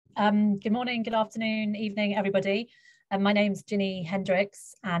Good morning, good afternoon, evening, everybody. My name's Ginny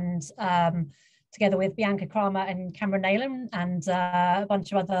Hendricks, and together with Bianca and Cameron Nayland and a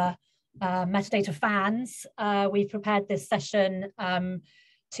bunch of other metadata fans, we've prepared this session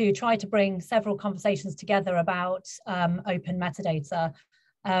to try to bring several conversations together about open metadata.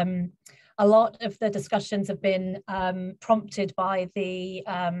 A lot of the discussions have been prompted by the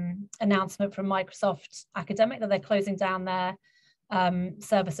announcement from Microsoft Academic that they're closing down their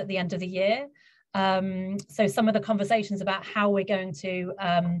service at the end of the year. So some of the conversations about how we're going to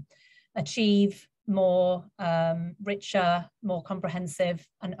achieve more richer, more comprehensive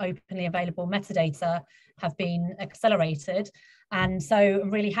and openly available metadata have been accelerated. And so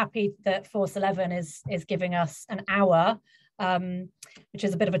I'm really happy that Force 11 is giving us an hour, which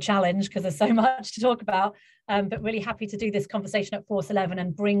is a bit of a challenge because there's so much to talk about, but really happy to do this conversation at Force 11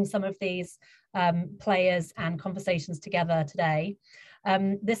 and bring some of these players and conversations together today.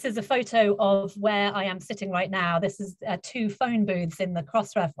 This is a photo of where I am sitting right now. This is two phone booths in the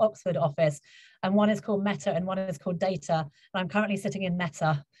Crossref Oxford office, and one is called Meta and one is called Data. And I'm currently sitting in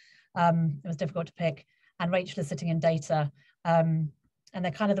Meta. It was difficult to pick, and Rachael is sitting in Data. And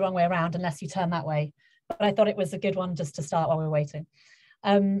they're kind of the wrong way around unless you turn that way. But I thought it was a good one just to start while we're waiting.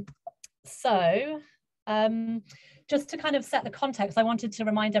 Just to kind of set the context, I wanted to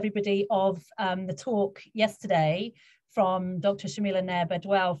remind everybody of the talk yesterday from Dr. Shamila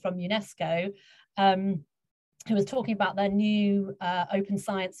Nair-Bedwell from UNESCO, who was talking about their new open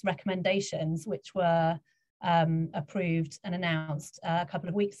science recommendations, which were approved and announced a couple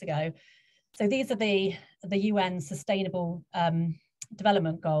of weeks ago. So these are the UN Sustainable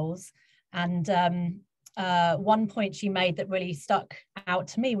Development Goals. And one point she made that really stuck out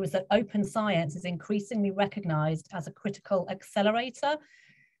to me was that open science is increasingly recognized as a critical accelerator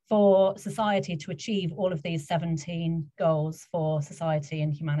for society to achieve all of these 17 goals for society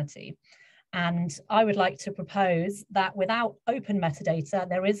and humanity. And I would like to propose that without open metadata,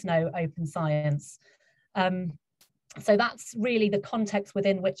 there is no open science. So that's really the context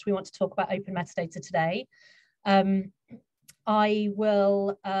within which we want to talk about open metadata today. I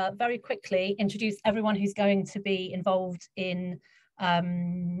will very quickly introduce everyone who's going to be involved in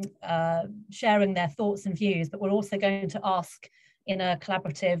sharing their thoughts and views, but we're also going to ask in a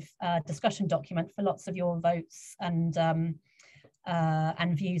collaborative discussion document for lots of your votes and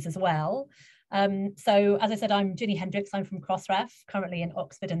views as well. So as I said, I'm Ginny Hendricks, I'm from Crossref, currently in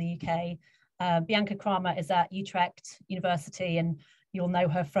Oxford in the UK. Bianca Kramer is at Utrecht University, and you'll know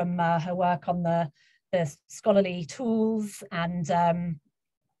her from her work on the scholarly tools and a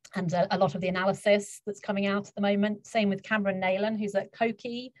lot of the analysis that's coming out at the moment. Same with Cameron Nayland, who's at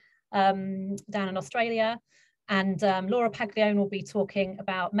Koki down in Australia. And Laura Paglione will be talking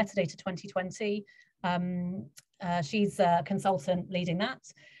about Metadata 2020. She's a consultant leading that.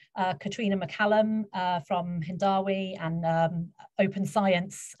 Catriona McCallum from Hindawi and open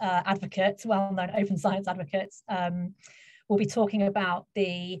science advocates, well-known open science advocates, will be talking about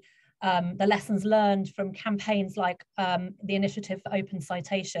the lessons learned from campaigns like the Initiative for Open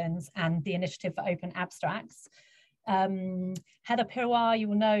Citations and the Initiative for Open Abstracts. Heather Piroir, you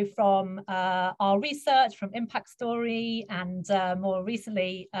will know from our research, from Impact Story, and more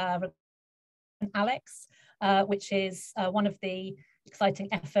recently Alex, which is one of the exciting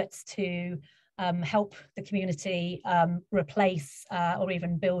efforts to help the community replace or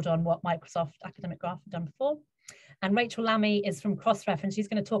even build on what Microsoft Academic Graph had done before. And Rachael Lammy is from Crossref, and she's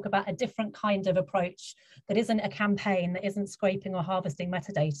going to talk about a different kind of approach that isn't a campaign, that isn't scraping or harvesting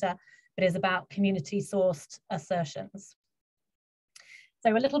metadata, but is about community-sourced assertions.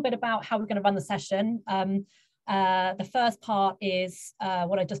 So a little bit about how we're going to run the session. The first part is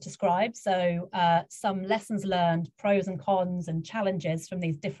what I just described. So some lessons learned, pros and cons and challenges from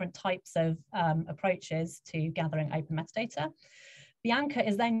these different types of approaches to gathering open metadata. Bianca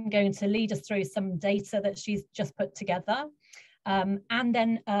is then going to lead us through some data that she's just put together, and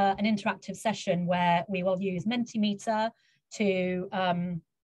then an interactive session where we will use Mentimeter to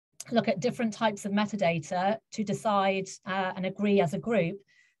look at different types of metadata to decide and agree as a group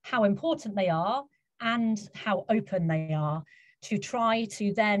how important they are and how open they are, to try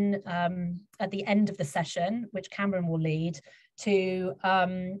to then, at the end of the session, which Cameron will lead, to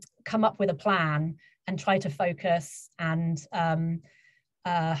come up with a plan and try to focus and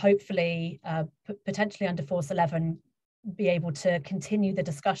hopefully, potentially under Force 11, be able to continue the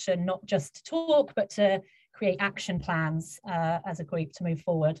discussion, not just to talk, but to create action plans as a group to move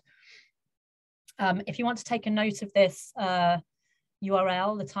forward. If you want to take a note of this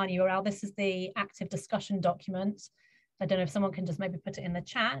URL, the tiny URL, this is the active discussion document. I don't know if someone can just maybe put it in the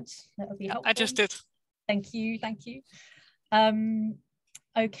chat. That would be helpful. I just did. Thank you, thank you.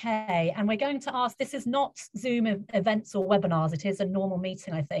 Okay, and we're going to ask, this is not Zoom events or webinars, it is a normal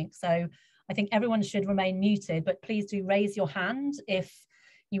meeting, I think. So I think everyone should remain muted, but please do raise your hand if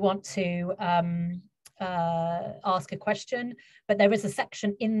you want to ask a question. But there is a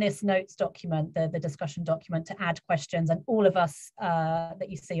section in this notes document, the discussion document, to add questions, and all of us that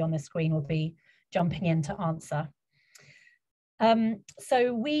you see on the screen will be jumping in to answer.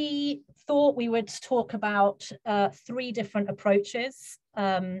 So we thought we would talk about 3 different approaches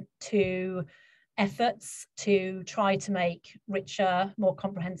to efforts to try to make richer, more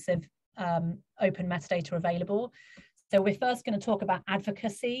comprehensive open metadata available. So we're first going to talk about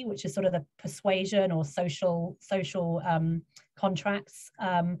advocacy, which is sort of the persuasion or social contracts,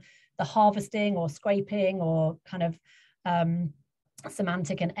 the harvesting or scraping or kind of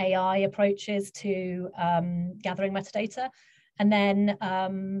semantic and AI approaches to gathering metadata. And then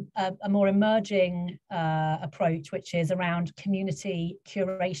a more emerging approach, which is around community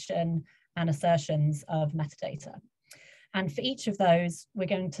curation and assertions of metadata. And for each of those, we're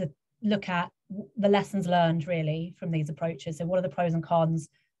going to look at the lessons learned really from these approaches. So what are the pros and cons,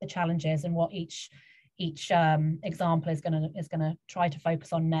 the challenges, and what each example is going to try to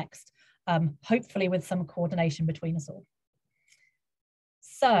focus on next, hopefully with some coordination between us all.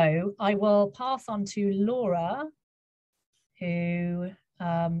 So I will pass on to Laura, who,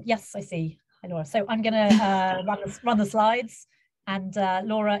 yes, I see. Hi, Laura. So I'm going to run the slides, and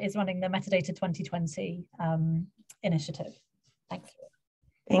Laura is running the Metadata 2020 initiative. Thank you.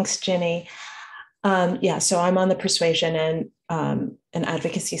 Thanks, Ginny. Yeah, so I'm on the persuasion and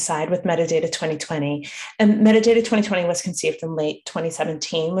advocacy side with Metadata 2020. And Metadata 2020 was conceived in late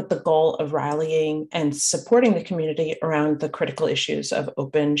 2017 with the goal of rallying and supporting the community around the critical issues of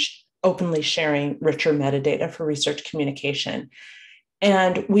openly sharing richer metadata for research communication.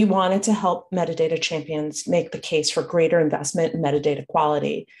 And we wanted to help metadata champions make the case for greater investment in metadata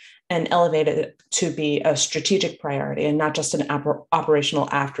quality and elevate it to be a strategic priority and not just an operational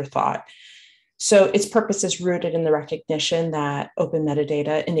afterthought. So its purpose is rooted in the recognition that open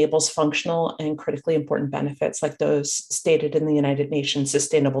metadata enables functional and critically important benefits like those stated in the United Nations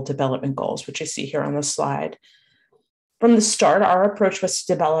Sustainable Development Goals, which you see here on the slide. From the start, our approach was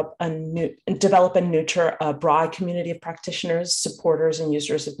to develop and nurture a broad community of practitioners, supporters, and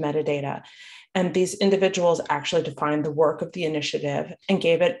users of metadata. And these individuals actually defined the work of the initiative and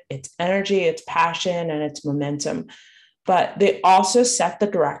gave it its energy, its passion, and its momentum. But they also set the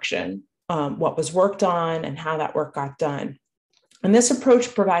direction, what was worked on and how that work got done. And this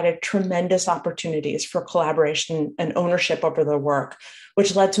approach provided tremendous opportunities for collaboration and ownership over the work,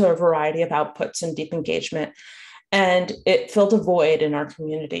 which led to a variety of outputs and deep engagement. And it filled a void in our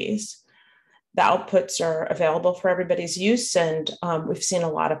communities. The outputs are available for everybody's use, and we've seen a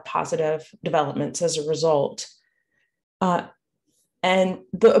lot of positive developments as a result. And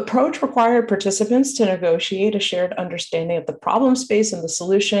the approach required participants to negotiate a shared understanding of the problem space and the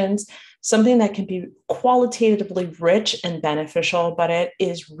solutions, something that can be qualitatively rich and beneficial, but it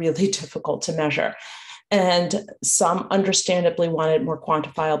is really difficult to measure. And some understandably wanted more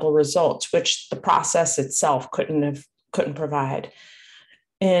quantifiable results, which the process itself couldn't provide.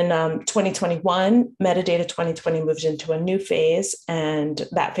 In 2021, Metadata 2020 moved into a new phase, and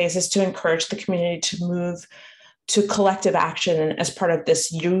that phase is to encourage the community to move to collective action as part of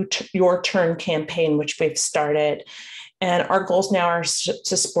this Your Turn campaign, which we've started. And our goals now are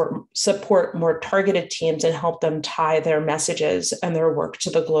to support more targeted teams and help them tie their messages and their work to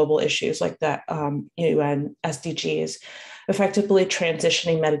the global issues like the UN SDGs, effectively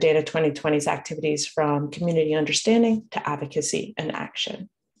transitioning Metadata 2020's activities from community understanding to advocacy and action.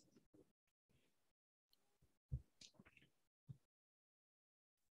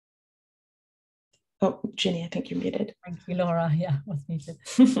 Oh, Ginny, I think you're muted. Thank you, Laura. Yeah, I was muted.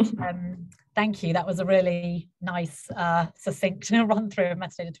 Thank you. That was a really nice, succinct run through of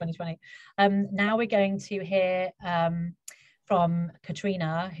Metadata 2020. Now we're going to hear from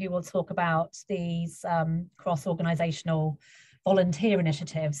Catriona, who will talk about these cross-organizational volunteer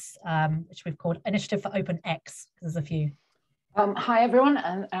initiatives, which we've called Initiative for Open X. There's a few. Hi, everyone,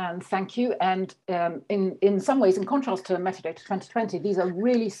 and thank you. And in some ways, in contrast to Metadata 2020, these are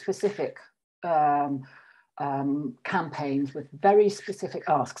really specific campaigns with very specific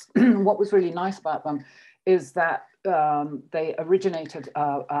asks. What was really nice about them is that they originated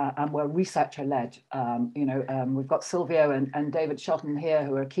and were researcher-led. We've got Silvio and David Shelton here,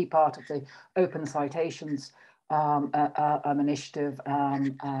 who are a key part of the Open Citations initiative.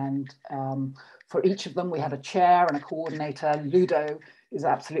 For each of them, we had a chair and a coordinator. Ludo is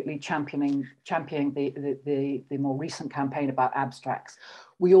absolutely championing the more recent campaign about abstracts.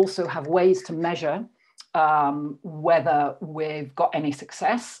 We also have ways to measure whether we've got any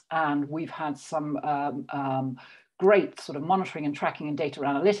success, and we've had some great sort of monitoring and tracking and data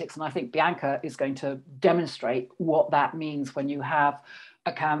analytics, and I think Bianca is going to demonstrate what that means when you have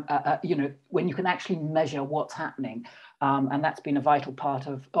when you can actually measure what's happening, and that's been a vital part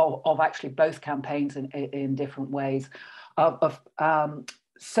of actually both campaigns in different ways.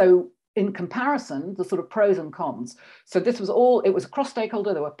 So in comparison, the sort of pros and cons. So this was all, it was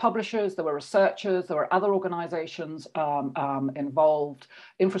cross-stakeholder. There were publishers, there were researchers, there were other organizations involved,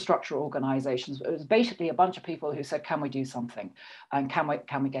 infrastructure organizations. It was basically a bunch of people who said, can we do something? And can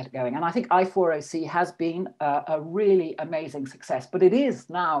we get it going? And I think I4OC has been a really amazing success, but it is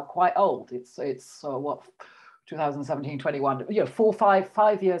now quite old. It's what, 2017, 21, you know,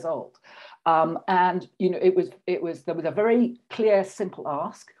 5 years old. And, you know, there was a very clear, simple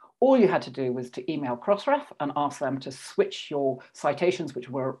ask. All you had to do was to email Crossref and ask them to switch your citations, which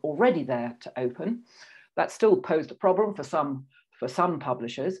were already there, to open. That still posed a problem for some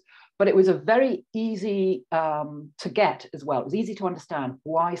publishers, but it was a very easy to get as well. It was easy to understand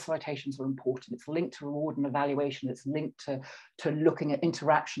why citations are important. It's linked to reward and evaluation. It's linked to looking at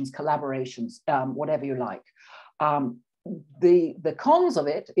interactions, collaborations, whatever you like. The cons of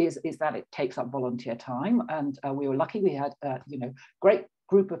it is that it takes up volunteer time, and we were lucky we had you know, great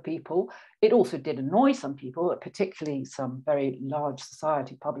group of people. It also did annoy some people, particularly some very large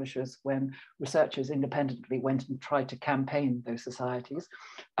society publishers, when researchers independently went and tried to campaign those societies.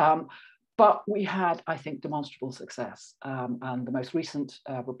 But we had, I think, demonstrable success. And the most recent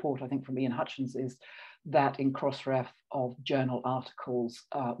report, I think, from Ian Hutchins is that in Crossref of journal articles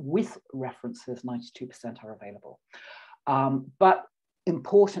with references, 92% are available. But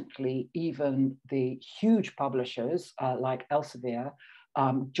importantly, even the huge publishers like Elsevier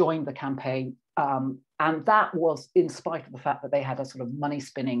joined the campaign, and that was in spite of the fact that they had a sort of money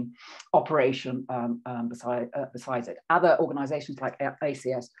spinning operation besides it. Other organizations like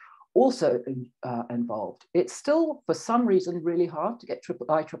ACS also involved. It's still, for some reason, really hard to get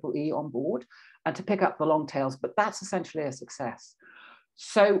IEEE on board and to pick up the long tails, but that's essentially a success.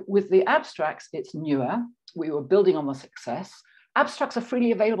 So with the abstracts, it's newer. We were building on the success. Abstracts are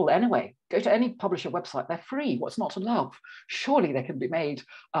freely available anyway. Go to any publisher website, they're free. What's not to love? Surely they can be made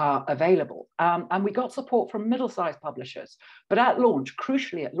available. And we got support from middle-sized publishers. But at launch,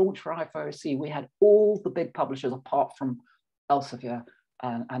 crucially at launch for I4OC, we had all the big publishers apart from Elsevier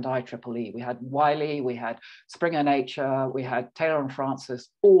and IEEE. We had Wiley, we had Springer Nature, we had Taylor and Francis,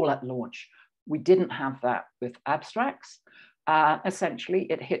 all at launch. We didn't have that with abstracts. Essentially,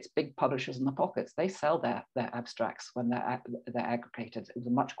 it hits big publishers in the pockets. They sell their abstracts when they're aggregated. It was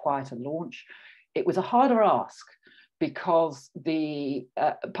a much quieter launch. It was a harder ask because the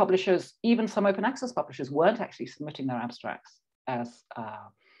publishers, even some open access publishers, weren't actually submitting their abstracts as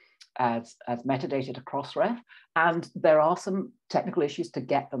metadata to Crossref, and there are some technical issues to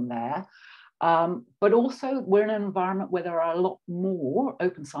get them there. But also we're in an environment where there are a lot more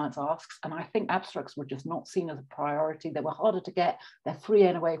open science asks, and I think abstracts were just not seen as a priority. They were harder to get, they're free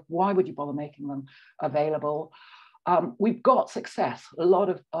anyway, why would you bother making them available? We've got success, a lot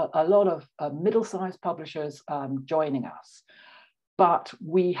of middle-sized publishers joining us, but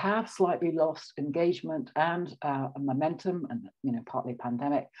we have slightly lost engagement and momentum, and you know, partly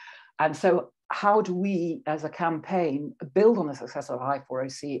pandemic. And so how do we, as a campaign, build on the success of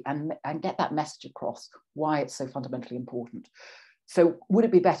I4OC and get that message across why it's so fundamentally important? So would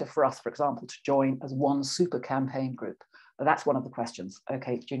it be better for us, for example, to join as one super campaign group? That's one of the questions.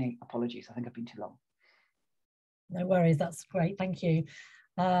 Okay, Ginny, apologies. I think I've been too long. No worries, that's great, thank you.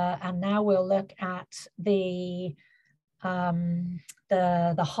 And now we'll look at the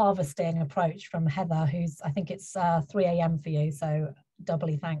harvesting approach from Heather, who's, I think it's 3 AM for you, so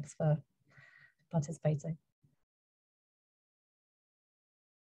doubly thanks for participating.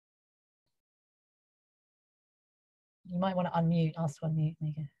 You might want to unmute, ask to unmute,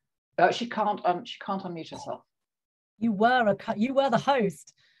 Mika. She can't unmute herself. You were the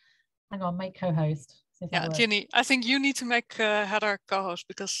host. Hang on, make co-host. Yeah, Ginny, I think you need to make Heather co-host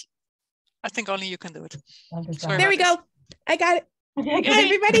because I think only you can do it. There we go. I got it. Hi,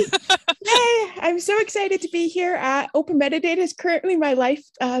 everybody. Hey, I'm so excited to be here. Open metadata is currently my life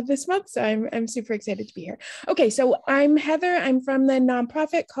this month, so I'm super excited to be here. Okay, so I'm Heather. I'm from the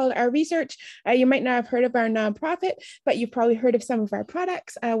nonprofit called Our Research. You might not have heard of our nonprofit, but you've probably heard of some of our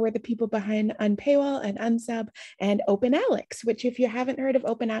products. We're the people behind Unpaywall and Unsub and OpenAlex, which if you haven't heard of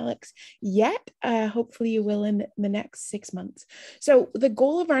OpenAlex yet, hopefully you will in the next 6 months. So the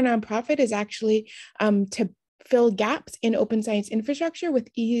goal of our nonprofit is actually to fill gaps in open science infrastructure with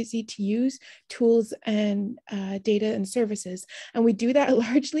easy to use tools and data and services. And we do that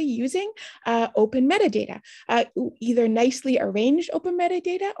largely using open metadata, either nicely arranged open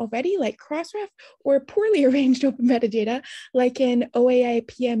metadata already like Crossref, or poorly arranged open metadata like in OAI,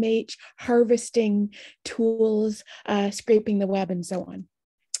 PMH, harvesting tools, scraping the web, and so on.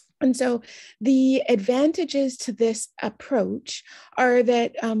 And so the advantages to this approach are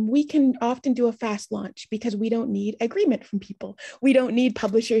that we can often do a fast launch because we don't need agreement from people. We don't need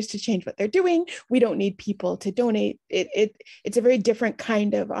publishers to change what they're doing. We don't need people to donate. It's a very different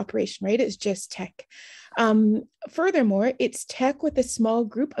kind of operation, right? It's just tech. Furthermore, it's tech with a small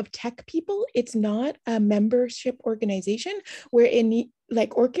group of tech people. It's not a membership organization where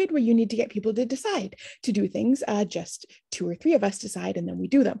like ORCID, where you need to get people to decide to do things. Just 2 or 3 of us decide and then we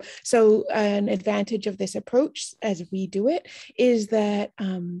do them. So an advantage of this approach as we do it is that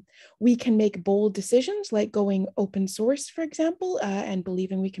we can make bold decisions like going open source, for example, and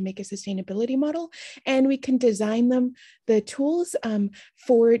believing we can make a sustainability model. And we can design the tools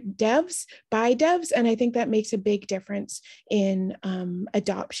for devs, by devs. And I think that makes a big difference in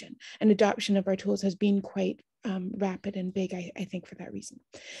adoption. And adoption of our tools has been quite rapid and big, I think, for that reason.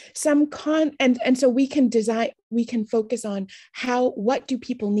 And so we can focus on what do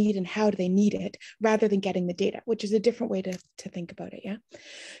people need and how do they need it, rather than getting the data, which is a different way to think about it. Yeah.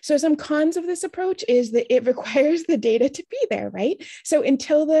 So some cons of this approach is that it requires the data to be there, right? So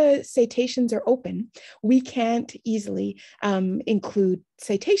until the citations are open, we can't easily include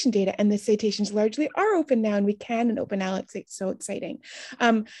citation data, and the citations largely are open now, and we can in Open Alex. It's so exciting.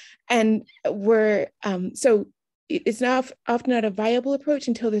 And so it's often not a viable approach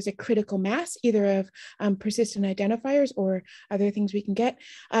until there's a critical mass, either of persistent identifiers or other things we can get.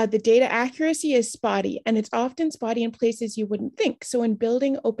 The data accuracy is spotty, and it's often spotty in places you wouldn't think. So in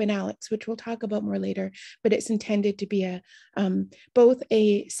building Open Alex, which we'll talk about more later, but it's intended to be both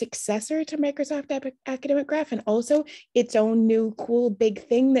a successor to Microsoft Academic Graph and also its own new cool big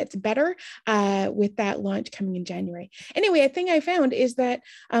thing that's better, with that launch coming in January. Anyway, a thing I found is that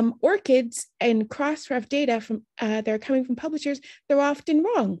ORCIDs and Crossref data from they're coming from publishers, they're often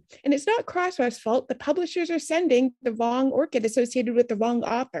wrong. And it's not Crossref's fault. The publishers are sending the wrong ORCID associated with the wrong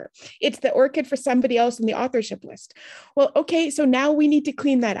author. It's the ORCID for somebody else in the authorship list. Well, okay, so now we need to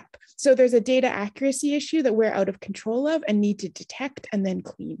clean that up. So there's a data accuracy issue that we're out of control of and need to detect and then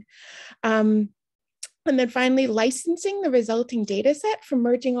clean. And then finally, licensing the resulting data set from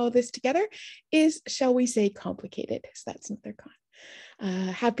merging all this together is, shall we say, complicated. So that's another con.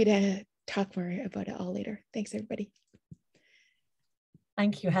 Happy to talk more about it all later. Thanks, everybody.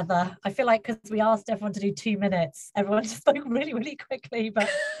 Thank you, Heather. I feel like because we asked everyone to do 2 minutes, everyone just spoke really, really quickly. But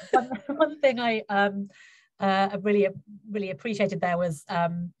one thing I really appreciated there was,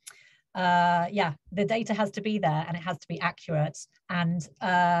 yeah, the data has to be there and it has to be accurate. And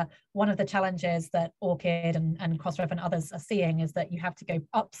one of the challenges that ORCID and Crossref and others are seeing is that you have to go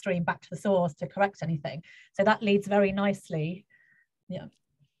upstream back to the source to correct anything. So that leads very nicely, yeah.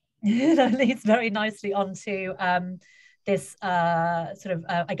 That leads very nicely onto this sort of,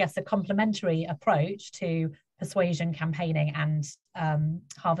 I guess, a complementary approach to persuasion campaigning and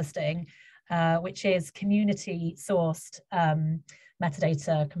harvesting, which is community-sourced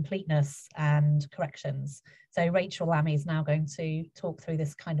metadata completeness and corrections. So Rachael Lammy is now going to talk through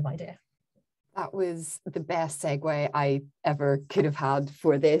this kind of idea. That was the best segue I ever could have had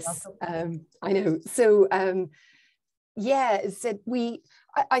for this. I know. So yeah, so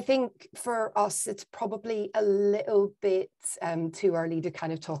I think for us, it's probably a little bit too early to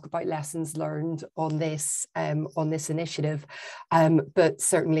kind of talk about lessons learned on this initiative, but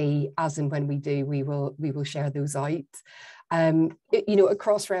certainly as and when we do, we will share those out. You know, at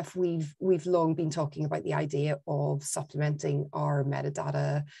Crossref, we've long been talking about the idea of supplementing our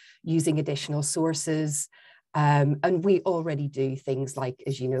metadata using additional sources. And we already do things like,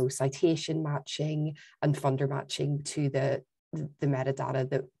 as you know, citation matching and funder matching to the metadata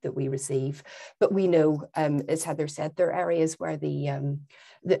that we receive. But we know, as Heather said, there are areas where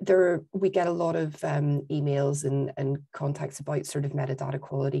we get a lot of emails and contacts about sort of metadata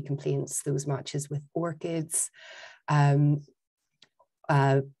quality complaints, those matches with ORCIDs,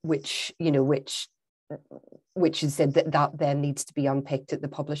 which is said that then needs to be unpicked at the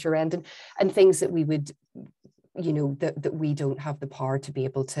publisher end, and things that we would, you know, that we don't have the power to be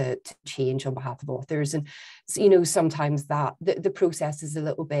able to change on behalf of authors. And so, you know, sometimes that the process is a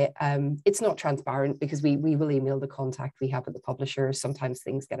little bit, it's not transparent because we will email the contact we have at the publisher. Sometimes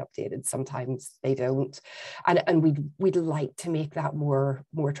things get updated, sometimes they don't. And we'd like to make that more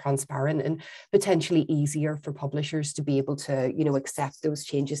transparent and potentially easier for publishers to be able to, you know, accept those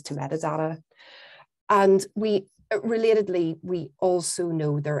changes to metadata. And relatedly, we also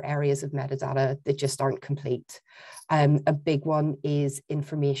know there are areas of metadata that just aren't complete. A big one is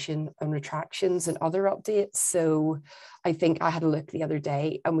information on retractions and other updates. So I think I had a look the other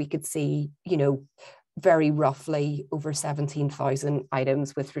day and we could see, you know, very roughly over 17,000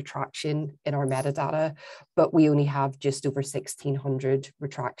 items with retraction in our metadata, but we only have just over 1,600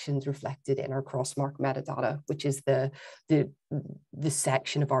 retractions reflected in our crossmark metadata, which is the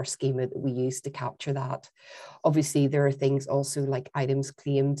section of our schema that we use to capture that. Obviously, there are things also like items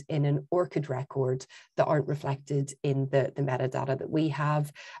claimed in an ORCID record that aren't reflected in the metadata that we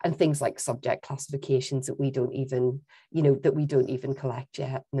have, and things like subject classifications that we don't even, you know, that we don't even collect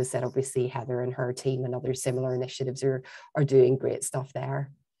yet. And as I said, obviously, Heather and her team and other similar initiatives are doing great stuff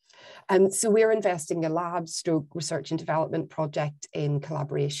there. So we're investing in a lab/stroke research and development project in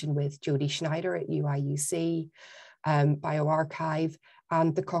collaboration with Jody Schneider at UIUC, bioRxiv,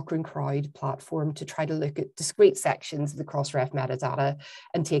 and the Cochrane Crowd platform to try to look at discrete sections of the Crossref metadata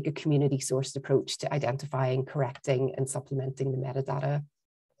and take a community-sourced approach to identifying, correcting, and supplementing the metadata.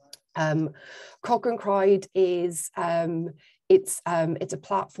 Cochrane Crowd is it's a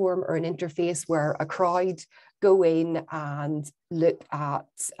platform or an interface where a crowd go in and look at,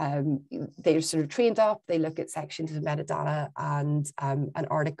 they're sort of trained up, they look at sections of metadata and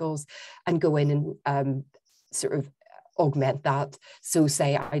articles and go in and sort of augment that. So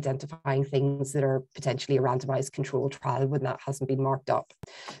say identifying things that are potentially a randomized controlled trial when that hasn't been marked up.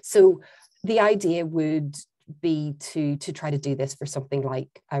 So the idea would be to try to do this for something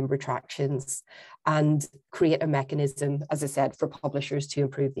like retractions and create a mechanism, as I said, for publishers to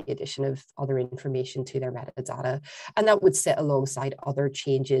improve the addition of other information to their metadata. And that would sit alongside other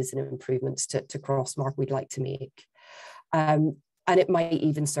changes and improvements to Crossmark we'd like to make. And it might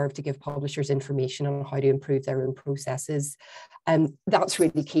even serve to give publishers information on how to improve their own processes. And that's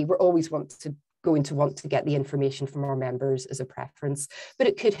really key. We're always going to want to get the information from our members as a preference, but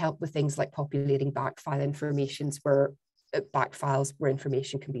it could help with things like populating back files where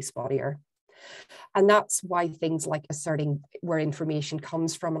information can be spottier. And that's why things like asserting where information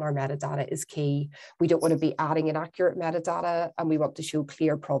comes from in our metadata is key. We don't want to be adding inaccurate metadata, and we want to show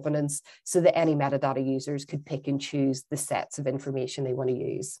clear provenance so that any metadata users could pick and choose the sets of information they want to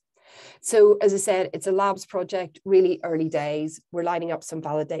use. So as I said, it's a labs project, really early days. We're lining up some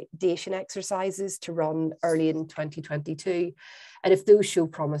validation exercises to run early in 2022. And if those show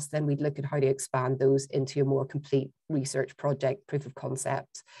promise, then we'd look at how to expand those into a more complete research project proof of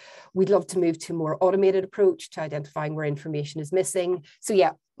concept. We'd love to move to a more automated approach to identifying where information is missing. So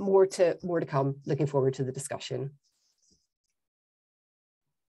yeah, more to come. Looking forward to the discussion.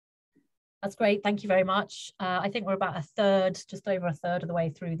 That's great. Thank you very much. I think we're about just over a third of the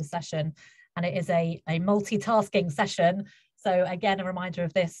way through the session, and it is a multitasking session. So again, a reminder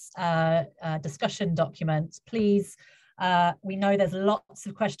of this discussion document. Please, we know there's lots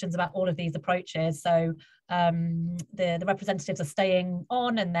of questions about all of these approaches. So the representatives are staying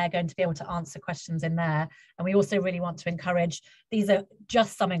on and they're going to be able to answer questions in there. And we also really want to encourage, these are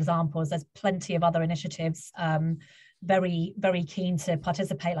just some examples. There's plenty of other initiatives very, very keen to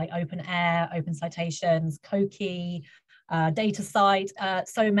participate, like Open Air, Open Citations, COKI, DataCite,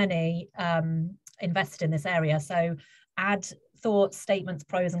 so many invested in this area. So add thoughts, statements,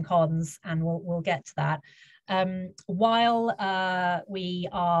 pros and cons, and we'll get to that. While we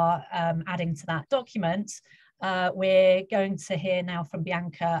are adding to that document, we're going to hear now from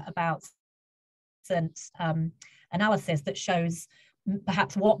Bianca about analysis that shows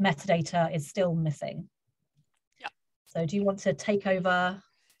perhaps what metadata is still missing. So do you want to take over?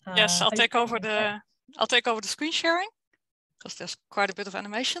 Yes, I'll take over the screen sharing because there's quite a bit of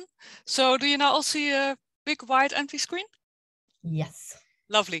animation. So do you now all see a big wide empty screen? Yes.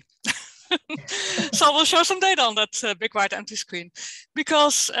 Lovely. So we'll show some data on that big wide empty screen,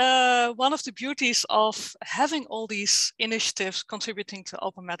 because one of the beauties of having all these initiatives contributing to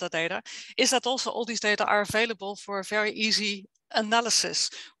open metadata is that also all these data are available for a very easy analysis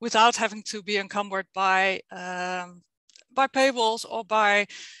without having to be encumbered by paywalls or by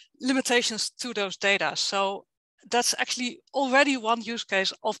limitations to those data. So that's actually already one use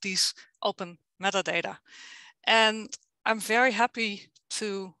case of these open metadata. And I'm very happy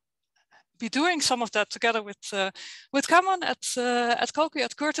to be doing some of that together with Cameron at COKI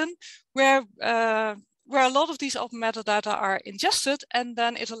at Curtin, where a lot of these open metadata are ingested, and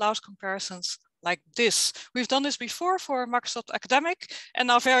then it allows comparisons like this. We've done this before for Microsoft Academic, and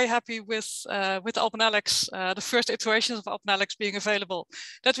now very happy with OpenAlex, the first iterations of OpenAlex being available,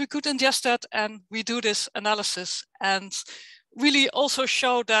 that we could ingest that and we do this analysis and really also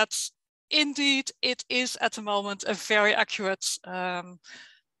show that indeed it is at the moment a very accurate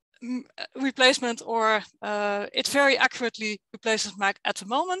replacement, or it very accurately replaces MAC at the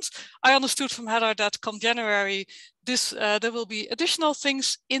moment. I understood from Heather that come January, there will be additional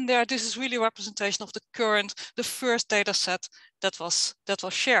things in there. This is really a representation of the first data set that was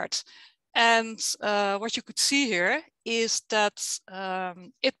shared. And what you could see here is that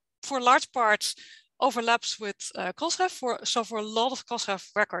it, for large parts, overlaps with Crossref. So for a lot of Crossref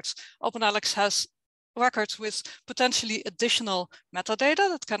records, OpenAlex has records with potentially additional metadata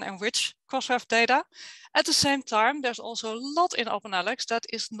that can enrich Crossref data. At the same time, there's also a lot in OpenAlex that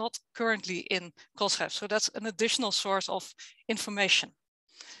is not currently in Crossref. So that's an additional source of information.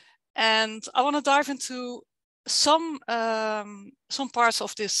 And I want to dive into some parts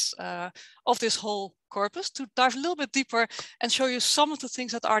of this whole corpus to dive a little bit deeper and show you some of the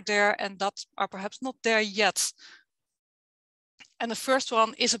things that are there and that are perhaps not there yet. And the first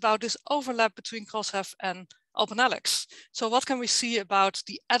one is about this overlap between Crossref and OpenAlex. So what can we see about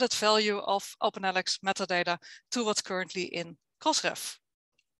the added value of OpenAlex metadata to what's currently in Crossref?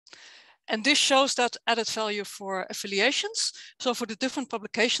 And this shows that added value for affiliations. So for the different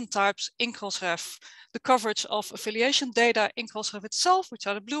publication types in Crossref, the coverage of affiliation data in Crossref itself, which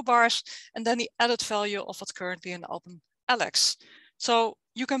are the blue bars, and then the added value of what's currently in OpenAlex. So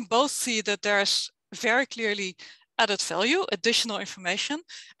you can both see that there's very clearly added value, additional information,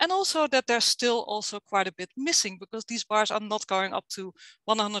 and also that there's still also quite a bit missing because these bars are not going up to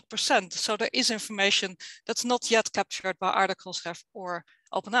 100%. So there is information that's not yet captured by either Crossref or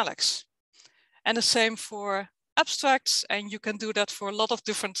OpenAlex. And the same for abstracts, and you can do that for a lot of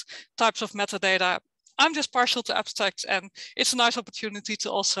different types of metadata. I'm just partial to abstracts, and it's a nice opportunity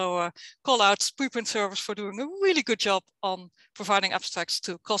to also call out preprint servers for doing a really good job on providing abstracts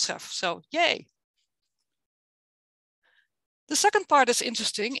to Crossref. So yay. The second part that's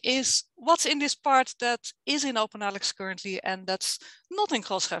interesting is what's in this part that is in OpenAlex currently and that's not in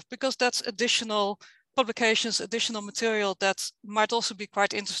Crossref, because that's additional publications, additional material that might also be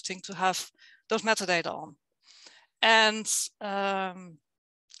quite interesting to have those metadata on. And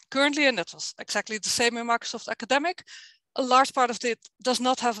currently, and that was exactly the same in Microsoft Academic, a large part of it does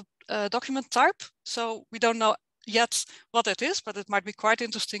not have a document type. So we don't know yet what it is, but it might be quite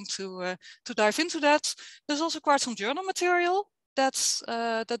interesting to dive into that. There's also quite some journal material that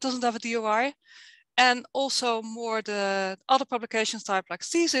doesn't have a DOI. And also more the other publications type like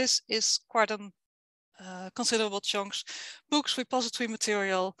thesis is quite a considerable chunks. Books, repository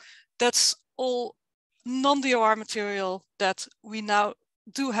material, that's all non-DOR material that we now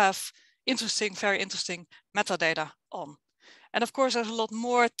do have very interesting metadata on. And of course, there's a lot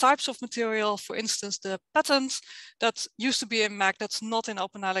more types of material. For instance, the patent that used to be in MAC that's not in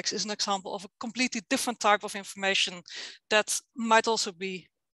OpenAlex is an example of a completely different type of information that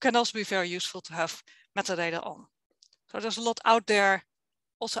can also be very useful to have metadata on. So there's a lot out there,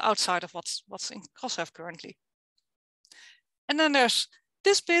 also outside of what's in Crossref currently. And then there's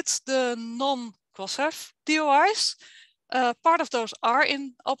this bit, the non-Crossref DOIs. Part of those are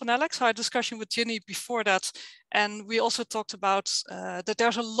in OpenAlex. I had a discussion with Ginny before that, and we also talked about that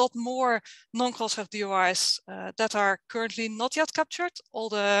there's a lot more non-Crossref DOIs that are currently not yet captured.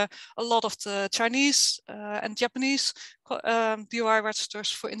 A lot of the Chinese and Japanese DOI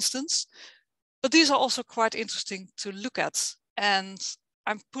registers, for instance. But these are also quite interesting to look at. And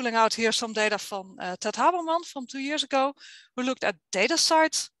I'm pulling out here some data from Ted Haberman from 2 years ago, who looked at data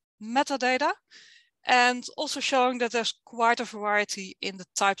site metadata, and also showing that there's quite a variety in the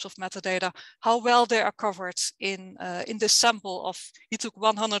types of metadata, how well they are covered in this sample of, he took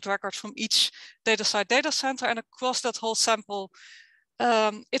 100 records from each data site data center, and across that whole sample,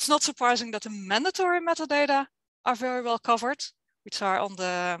 it's not surprising that the mandatory metadata are very well covered, which are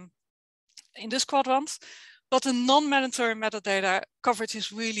in this quadrant, but the non-mandatory metadata coverage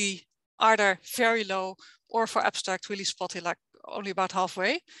is really either very low or for abstract really spotty, like only about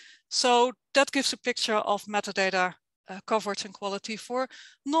halfway. So that gives a picture of metadata coverage and quality for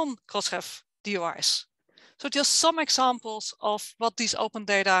non-Crossref DOIs. So just some examples of what these open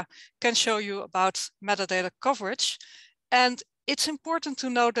data can show you about metadata coverage. And it's important to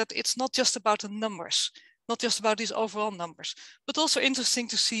know that it's not just about the numbers, not just about these overall numbers, but also interesting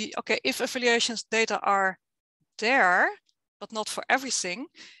to see, okay, if affiliations data are there, but not for everything,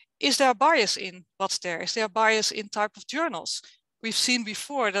 is there a bias in what's there? Is there a bias in type of journals? We've seen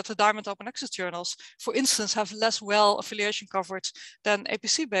before that the Diamond Open Access journals, for instance, have less well affiliation coverage than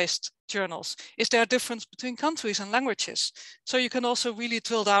APC-based journals. Is there a difference between countries and languages? So you can also really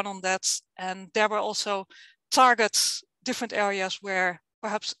drill down on that, and there were also target different areas where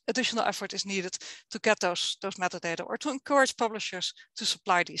perhaps additional effort is needed to get those metadata, or to encourage publishers to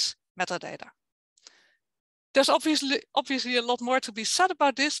supply these metadata. There's obviously a lot more to be said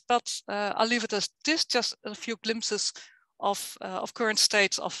about this, but I'll leave it as this, just a few glimpses of current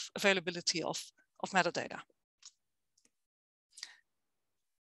states of availability of metadata.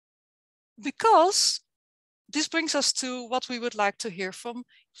 Because this brings us to what we would like to hear from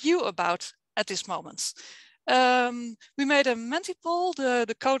you about at this moment. We made a Menti poll.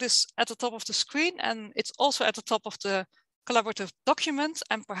 The code is at the top of the screen, and it's also at the top of the collaborative document,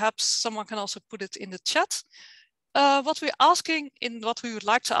 and perhaps someone can also put it in the chat. What we're asking, what we would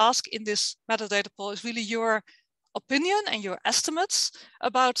like to ask in this metadata poll, is really your opinion and your estimates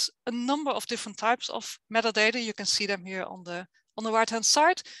about a number of different types of metadata. You can see them here on the right-hand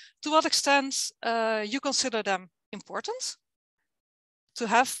side. To what extent you consider them important to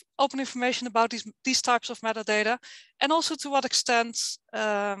have open information about these types of metadata, and also to what extent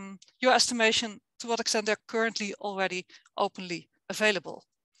your estimation, to what extent they're currently already openly available.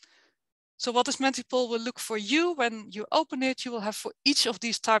 So what this Menti poll will look for you when you open it, you will have for each of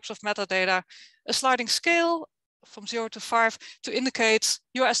these types of metadata a sliding scale from 0 to 5 to indicate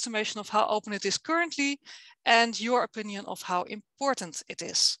your estimation of how open it is currently and your opinion of how important it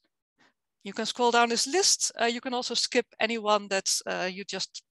is. You can scroll down this list. You can also skip anyone that you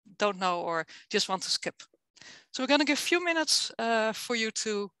just don't know or just want to skip. So we're going to give a few minutes for you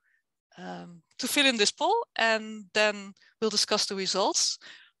to fill in this poll, and then we'll discuss the results.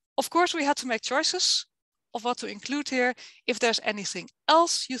 Of course, we had to make choices of what to include here. If there's anything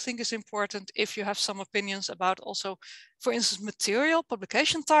else you think is important, if you have some opinions about also, for instance, material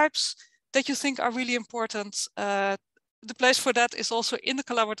publication types that you think are really important, the place for that is also in the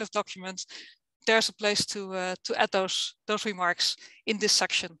collaborative document. There's a place to add those remarks in this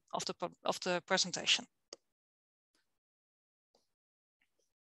section of the presentation.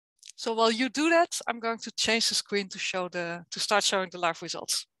 So while you do that, I'm going to change the screen to start showing the live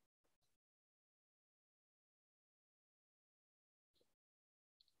results.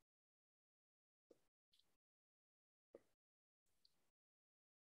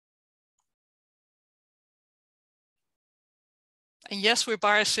 And yes, we're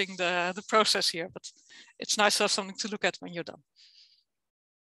biasing the process here, but it's nice to have something to look at when you're done.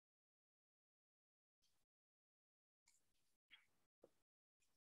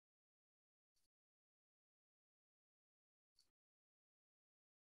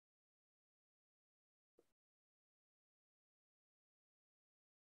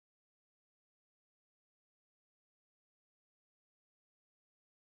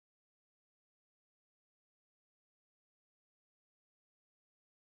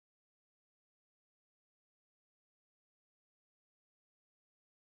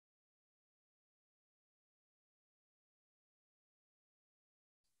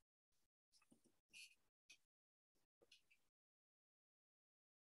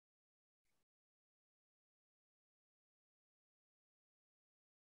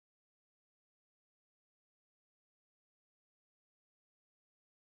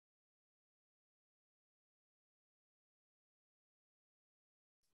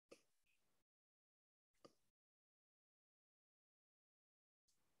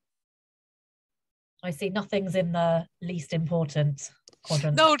 I see nothing's in the least important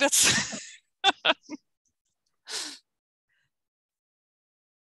quadrant. No, that's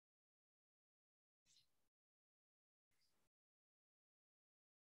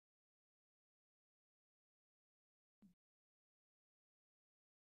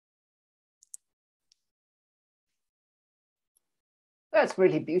That's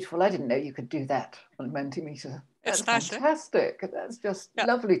really beautiful. I didn't know you could do that on Mentimeter. That's nice, fantastic. Eh? That's just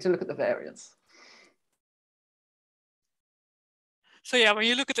lovely to look at the variance. So yeah, when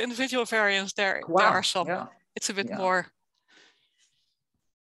you look at the individual variants, there are some. Yeah. It's a bit more.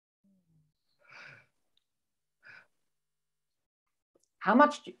 How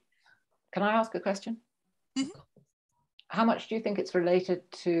much? Can I ask a question? Mm-hmm. How much do you think it's related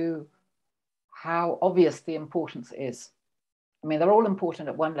to how obvious the importance is? I mean, they're all important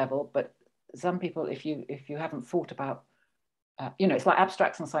at one level, but some people, if you haven't thought about, you know, it's like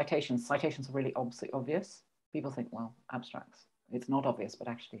abstracts and citations. Citations are really obvious. People think, well, abstracts, it's not obvious, but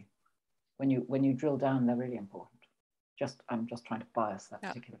actually, when you drill down, they're really important. I'm just trying to bias that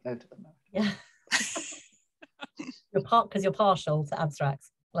particular vote at the moment. Yeah. Because you're partial to abstracts.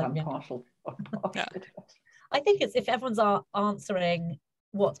 Like I'm partial. Yeah. I think it's if everyone's answering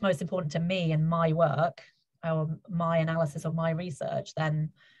what's most important to me in my work, or my analysis of my research, then,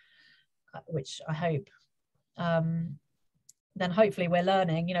 which I hope, then hopefully we're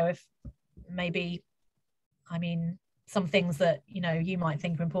learning, you know, if maybe, I mean, some things that, you know, you might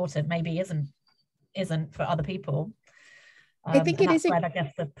think are important maybe isn't for other people. I think and it is where I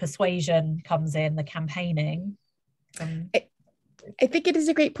guess the persuasion comes in, the campaigning. I think it is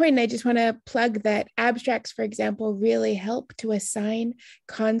a great point. And I just want to plug that abstracts, for example, really help to assign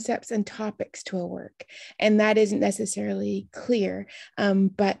concepts and topics to a work. And that isn't necessarily clear,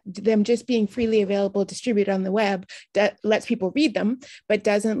 but them just being freely available, distributed on the web, that lets people read them, but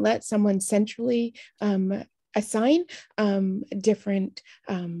doesn't let someone centrally assign different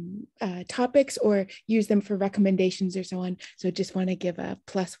topics or use them for recommendations or so on. So just want to give a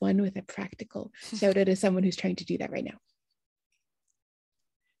 +1 with a practical shout out to someone who's trying to do that right now.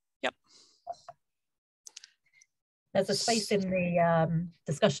 There's a space in the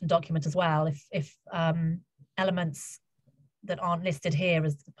discussion document as well. If elements that aren't listed here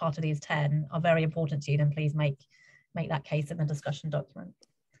as part of these 10 are very important to you, then please make that case in the discussion document.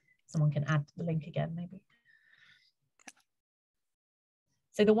 Someone can add the link again, maybe.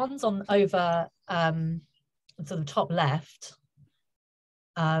 So the ones on over sort of top left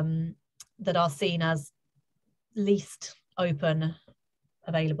that are seen as least open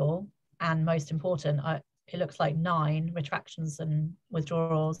available and most important, it looks like 9 retractions and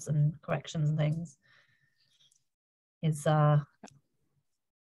withdrawals and corrections and things. Is that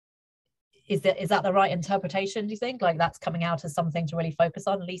the right interpretation, do you think? Like that's coming out as something to really focus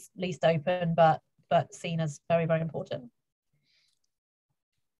on, least open, but seen as very, very important?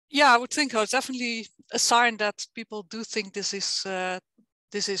 Yeah, I would think so. It's definitely a sign that people do think this is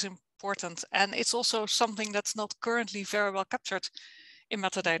important, and it's also something that's not currently very well captured in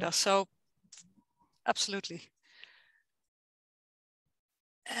metadata. So absolutely.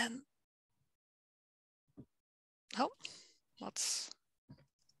 And oh, what?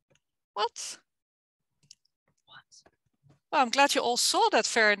 Well, I'm glad you all saw that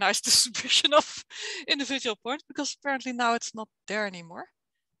very nice distribution of individual points, because apparently now it's not there anymore.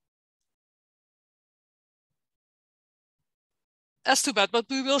 That's too bad, but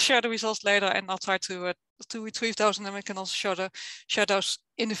we will share the results later, and I'll try to retrieve those, and then we can also share those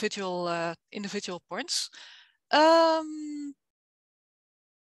individual points. Yeah,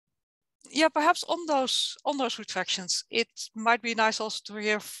 perhaps on those retractions, it might be nice also to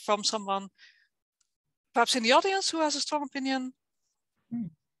hear from someone, perhaps in the audience, who has a strong opinion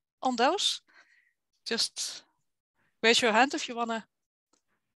on those. Just raise your hand if you want to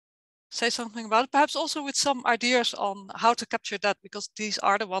say something about it. Perhaps also with some ideas on how to capture that, because these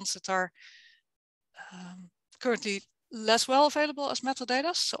are the ones that are currently less well available as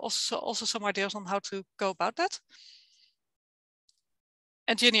metadata. So also some ideas on how to go about that.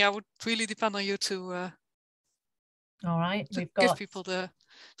 And Ginny, I would really depend on you to all right, we've got give people to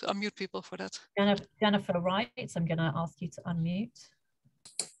unmute people for that. Jennifer Wright, so I'm going to ask you to unmute.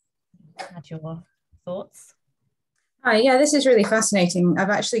 Add your thoughts. Hi, yeah, this is really fascinating. I've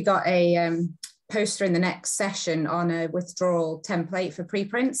actually got a poster in the next session on a withdrawal template for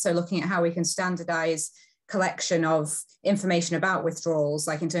preprints. So looking at how we can standardize collection of information about withdrawals,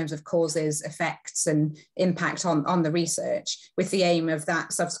 like in terms of causes, effects, and impact on the research, with the aim of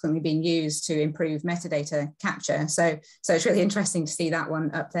that subsequently being used to improve metadata capture. So it's really interesting to see that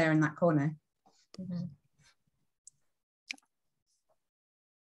one up there in that corner. Mm-hmm.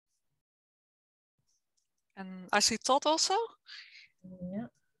 And I see Todd also. Yeah.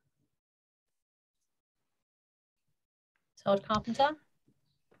 Todd Carpenter.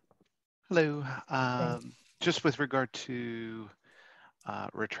 Hello. Just with regard to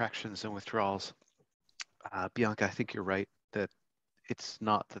retractions and withdrawals, Bianca, I think you're right that it's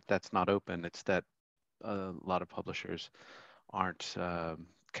not that that's not open. It's that a lot of publishers aren't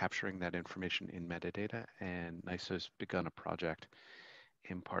capturing that information in metadata, and NISO's begun a project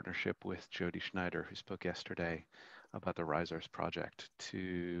in partnership with Jody Schneider, who spoke yesterday about the Risers project,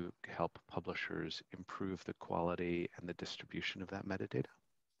 to help publishers improve the quality and the distribution of that metadata.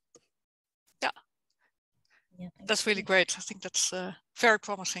 Yeah, that's really great. I think that's very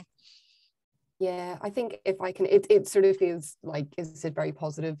promising. Yeah, I think if I can, it sort of feels like, as I said, very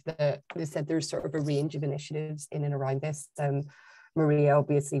positive that they said there's sort of a range of initiatives in and around this. Maria,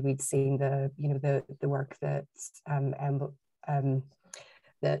 obviously, we'd seen the work that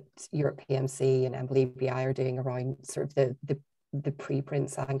that Europe PMC and EBI are doing around sort of the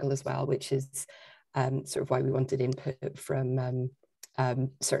preprints angle as well, which is sort of why we wanted input from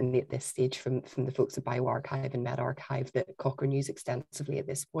certainly at this stage from the folks at BioRxiv and MedArchive that Cochrane use extensively at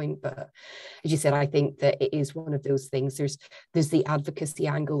this point. But as you said, I think that it is one of those things. There's the advocacy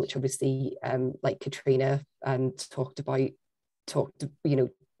angle, which obviously like Catriona talked about,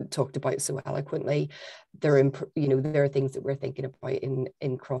 talked about so eloquently. There are things that we're thinking about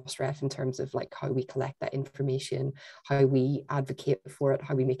in Crossref in terms of like how we collect that information, how we advocate for it,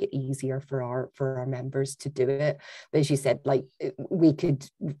 how we make it easier for our members to do it. But as you said, like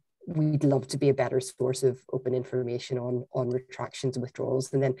we'd love to be a better source of open information on retractions and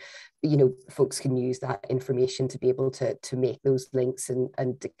withdrawals, and then folks can use that information to be able to make those links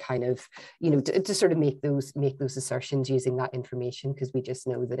and to kind of to sort of make those assertions using that information, because we just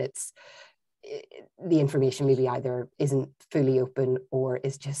know that the information maybe either isn't fully open or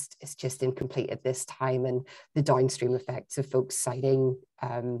it's just incomplete at this time, and the downstream effects of folks citing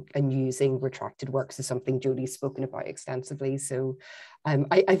and using retracted works is something Jodie's spoken about extensively. So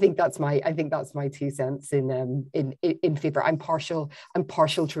I think that's my 2 cents in favor. I'm partial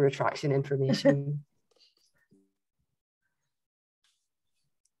to retraction information.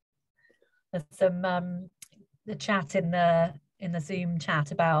 There's some the chat in the Zoom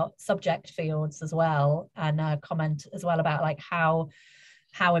chat about subject fields as well, and a comment as well about like how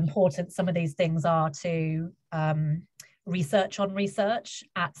important some of these things are to research on research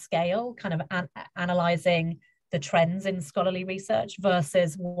at scale, kind of analyzing the trends in scholarly research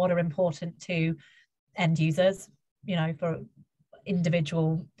versus what are important to end users, for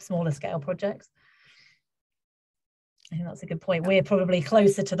individual smaller scale projects. I think that's a good point. We're probably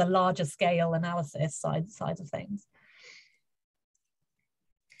closer to the larger scale analysis side of things.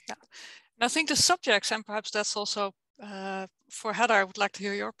 Yeah, and I think the subjects, and perhaps that's also for Heather, I would like to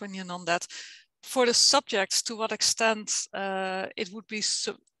hear your opinion on that. For the subjects, to what extent it would be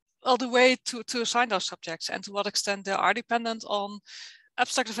the way to assign those subjects, and to what extent they are dependent on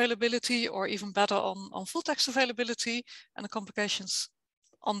abstract availability, or even better on full text availability, and the complications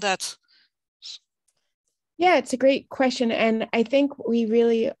on that. Yeah, it's a great question. And I think we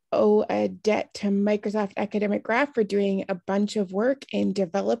really owe a debt to Microsoft Academic Graph for doing a bunch of work in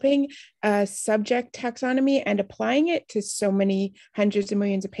developing a subject taxonomy and applying it to so many hundreds of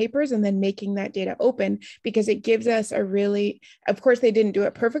millions of papers, and then making that data open, because it gives us a really, of course, they didn't do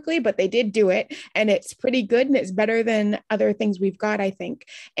it perfectly, but they did do it. And it's pretty good, and it's better than other things we've got, I think.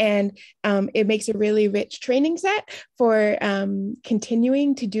 And it makes a really rich training set for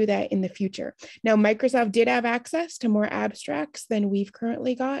continuing to do that in the future. Now, Microsoft did have access to more abstracts than we've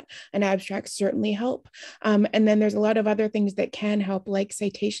currently got, and abstracts certainly help. And then there's a lot of other things that can help, like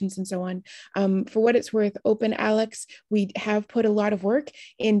citations and so on. For what it's worth, Open Alex, we have put a lot of work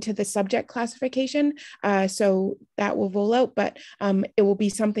into the subject classification, so that will roll out, but it will be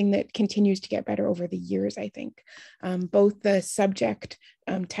something that continues to get better over the years, I think. Both the subject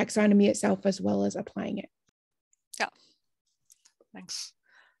taxonomy itself as well as applying it. Yeah, thanks.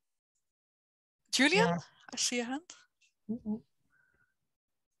 Julian, yeah. I see a hand.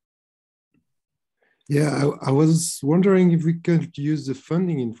 Yeah, I was wondering if we could use the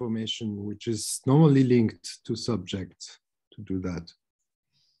funding information, which is normally linked to subject, to do that.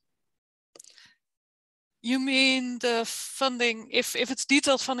 You mean the funding, if it's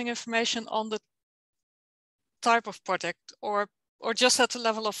detailed funding information on the type of project, or just at the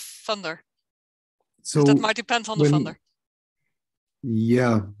level of funder? So that might depend on the funder.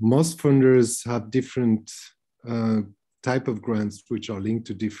 Yeah, most funders have different type of grants which are linked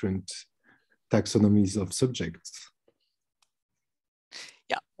to different taxonomies of subjects.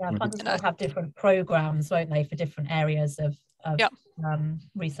 Yeah, funders will have different programs, won't they, for different areas of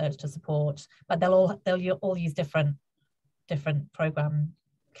research to support, but they'll all use different program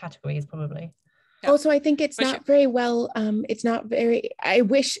categories probably. Yeah. Also, I think it's not very well, I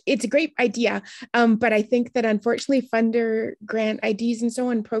wish, it's a great idea, but I think that unfortunately funder grant IDs and so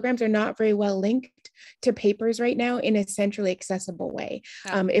on programs are not very well linked to papers right now in a centrally accessible way.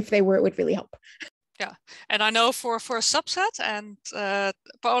 Yeah. If they were, it would really help. Yeah, and I know for a subset, and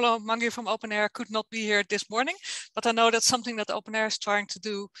Paolo Mangi from OpenAIRE could not be here this morning, but I know that's something that OpenAIRE is trying to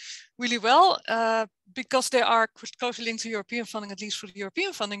do really well, because they are closely linked to European funding, at least for the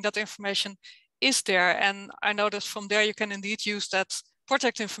European funding, that information is there. And I know that from there you can indeed use that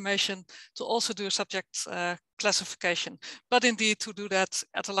project information to also do a subject classification. But indeed, to do that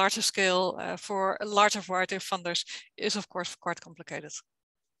at a larger scale for a larger variety of funders is of course quite complicated.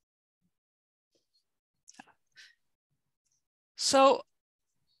 So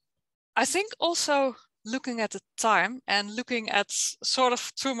I think also looking at the time and looking at sort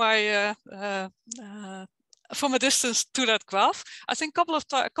of through my from a distance to that graph, I think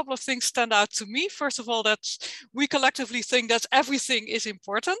a couple of things stand out to me. First of all, that we collectively think that everything is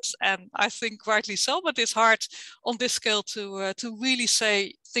important, and I think rightly so, but it's hard on this scale to really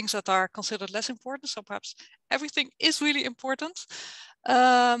say things that are considered less important. So perhaps everything is really important. There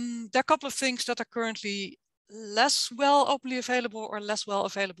are a couple of things that are currently less well openly available or less well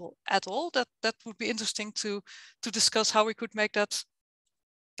available at all. That would be interesting to discuss how we could make that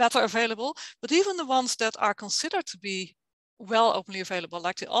better available. But even the ones that are considered to be well openly available,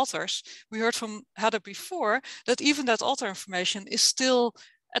 like the authors, we heard from Heather before that even that author information is still,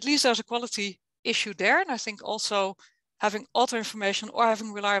 at least there's a quality issue there. And I think also having author information or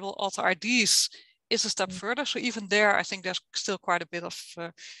having reliable author IDs is a step further. So even there, I think there's still quite a bit of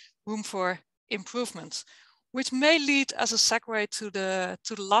room for improvement, which may lead as a segue to the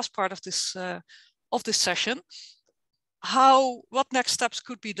last part of this session. What next steps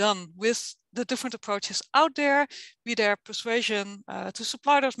could be done with the different approaches out there, be there persuasion to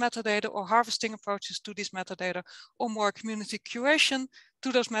supply those metadata or harvesting approaches to these metadata, or more community curation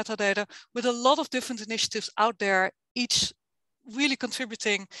to those metadata, with a lot of different initiatives out there, each really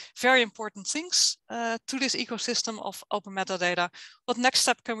contributing very important things to this ecosystem of open metadata. What next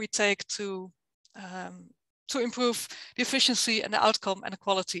step can we take to improve the efficiency and the outcome and the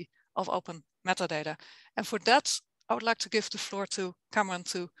quality of open metadata? And for that, I would like to give the floor to Cameron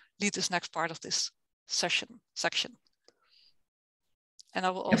to lead this next part of this section. And I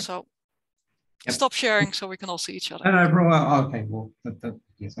will also stop sharing so we can all see each other. No, bro. Okay, well,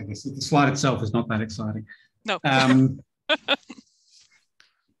 yes, I guess the slide itself is not that exciting. No.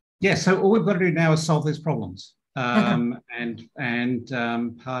 Yeah, so all we've got to do now is solve these problems. And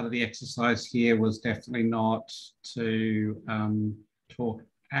part of the exercise here was definitely not to talk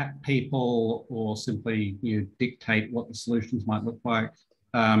at people or simply dictate what the solutions might look like,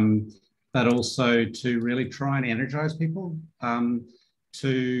 but also to really try and energize people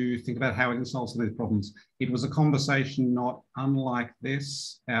to think about how we can solve some of these problems. It was a conversation not unlike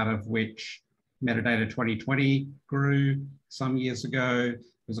this, out of which Metadata 2020 grew some years ago. It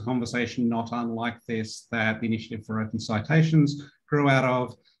was a conversation not unlike this that the Initiative for Open Citations grew out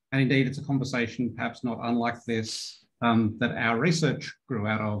of. And indeed, it's a conversation perhaps not unlike this that our research grew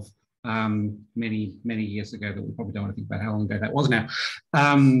out of many, many years ago, that we probably don't want to think about how long ago that was now,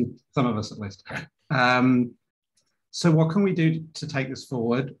 some of us at least. So what can we do to take this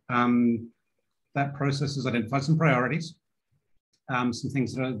forward? That process has identified some priorities, some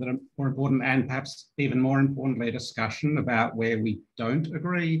things that are more important, and perhaps even more importantly, a discussion about where we don't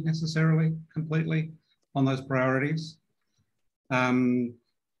agree necessarily completely on those priorities.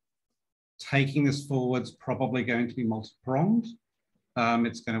 Taking this forward is probably going to be multi-pronged.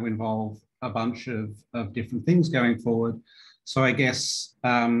 It's going to involve a bunch of different things going forward. So I guess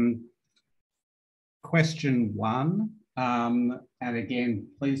question one, and again,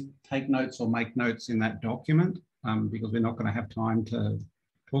 please take notes or make notes in that document because we're not going to have time to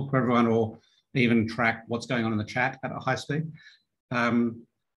talk to everyone or even track what's going on in the chat at a high speed.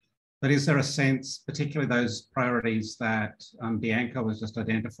 But is there a sense, particularly those priorities that Bianca was just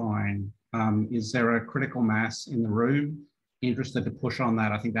identifying, is there a critical mass in the room interested to push on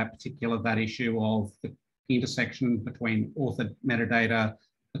that? I think that issue of the intersection between author metadata,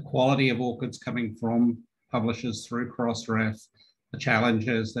 the quality of ORCIDs coming from publishers through Crossref, the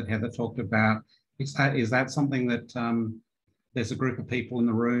challenges that Heather talked about, is that something that there's a group of people in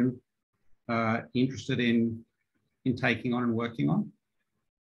the room interested in taking on and working on?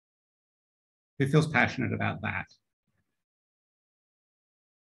 Who feels passionate about that?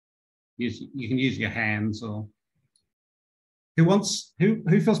 You can use your hands, or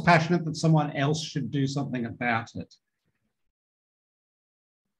who feels passionate that someone else should do something about it?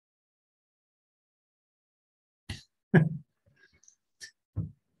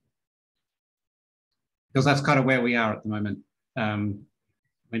 Because that's kind of where we are at the moment.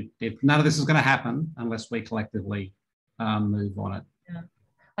 If none of this is going to happen unless we collectively move on it. Yeah.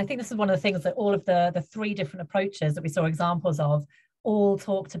 I think this is one of the things that all of the three different approaches that we saw examples of all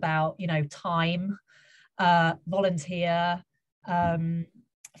talked about, time, volunteer,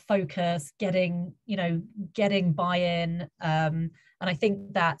 focus, getting buy-in. And I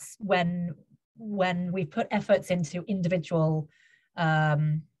think that's when we put efforts into individual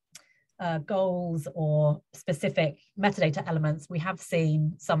goals or specific metadata elements, we have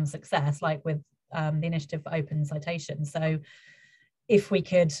seen some success, like with the Initiative for Open Citation. So if we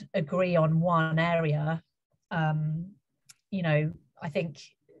could agree on one area, I think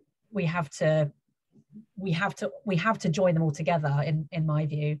we have to join them all together, in my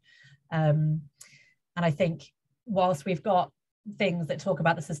view. And I think whilst we've got things that talk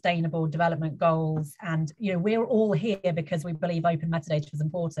about the sustainable development goals, and we're all here because we believe open metadata is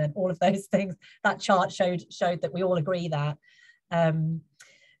important, all of those things, that chart showed that we all agree that.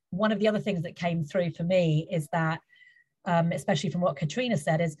 One of the other things that came through for me is that, especially from what Catriona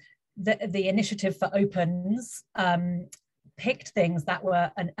said, is that the Initiative for Opens picked things that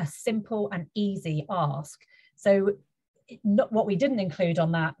were a simple and easy ask. So not, what we didn't include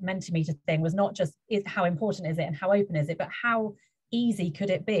on that Mentimeter thing was not just how important is it and how open is it, but how easy could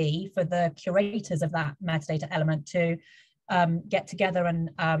it be for the curators of that metadata element to get together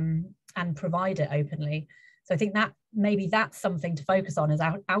and provide it openly. So I think that maybe that's something to focus on, is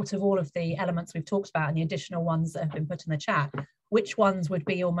out of all of the elements we've talked about and the additional ones that have been put in the chat, which ones would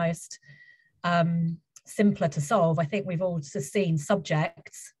be almost simpler to solve. I think we've all just seen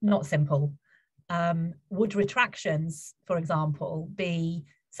subjects, not simple. Would retractions, for example, be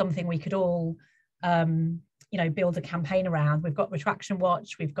something we could all, build a campaign around? We've got Retraction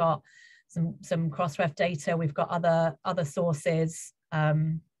Watch, we've got some Crossref data, we've got other sources.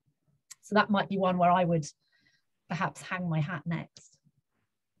 So that might be one where I would perhaps hang my hat next.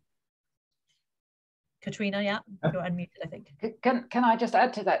 Catriona, yeah, you're unmuted, I think. Can I just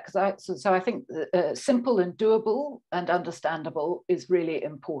add to that? Because I think simple and doable and understandable is really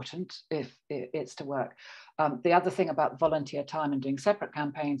important if it's to work. The other thing about volunteer time and doing separate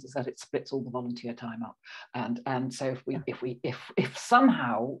campaigns is that it splits all the volunteer time up. And so if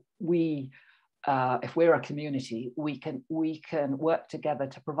somehow if we're a community, we can work together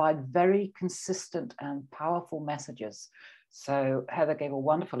to provide very consistent and powerful messages. So Heather gave a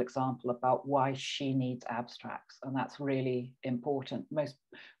wonderful example about why she needs abstracts, and that's really important.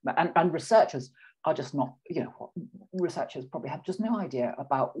 And researchers are just not, researchers probably have just no idea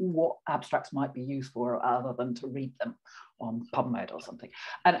about what abstracts might be used for other than to read them on PubMed or something.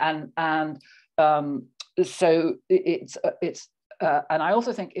 So it's and I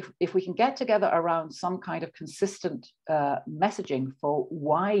also think if we can get together around some kind of consistent messaging for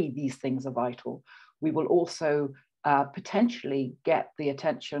why these things are vital, we will also potentially get the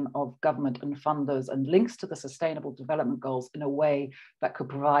attention of government and funders and links to the Sustainable Development Goals in a way that could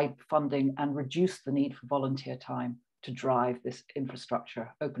provide funding and reduce the need for volunteer time to drive this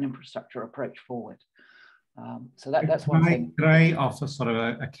open infrastructure approach forward. So that's one thing. Could I offer sort of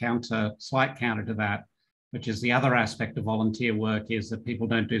a slight counter to that, which is the other aspect of volunteer work is that people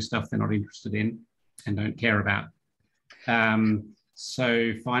don't do stuff they're not interested in and don't care about.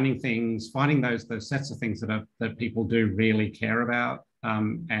 So finding those sets of things that people do really care about,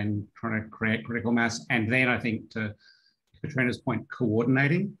 and trying to create critical mass. And then I think, to Catriona's point,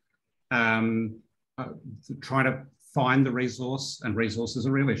 coordinating, trying to find the resource, and resource is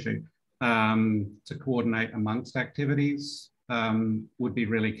a real issue, to coordinate amongst activities would be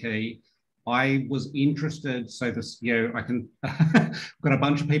really key. I was interested, so this, I can, I've got a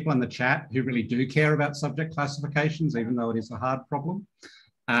bunch of people in the chat who really do care about subject classifications, even though it is a hard problem.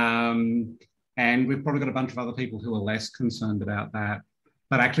 And we've probably got a bunch of other people who are less concerned about that.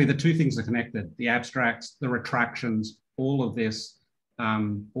 But actually the two things are connected: the abstracts, the retractions, all of these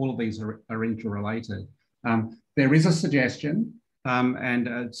are interrelated. There is a suggestion,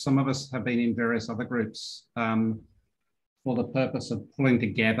 and some of us have been in various other groups for the purpose of pulling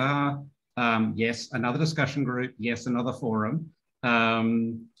together, yes, another discussion group, yes, another forum,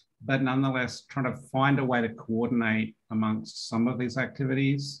 but nonetheless trying to find a way to coordinate amongst some of these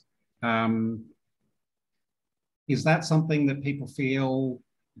activities. Is that something that people feel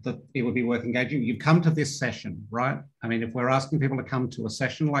that it would be worth engaging? You've come to this session, right? I mean, if we're asking people to come to a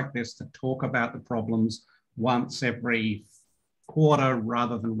session like this to talk about the problems once every quarter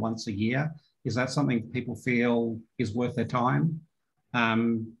rather than once a year, is that something people feel is worth their time?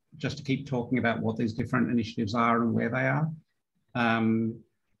 Just to keep talking about what these different initiatives are and where they are.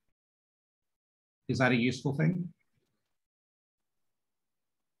 Is that a useful thing?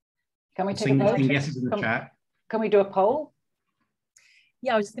 Can we take a vote? Yeses in the chat. Can we do a poll?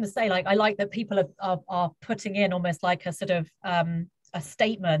 Yeah, I was just going to say, I like that people are putting in almost like a sort of a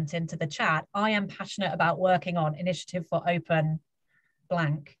statement into the chat. I am passionate about working on initiative for open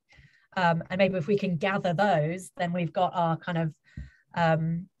blank. And maybe if we can gather those, then we've got our kind of,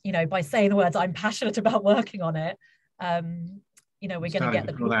 by saying the words, I'm passionate about working on it, we're going to get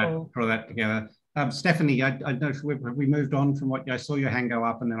the people. Draw that together. Stephanie, I know, have we moved on from what I saw your hand go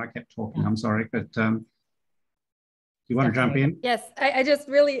up and then I kept talking? Yeah. I'm sorry, but you want to jump in? Yes, I just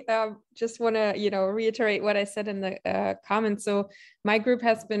really just want to, reiterate what I said in the comments. So my group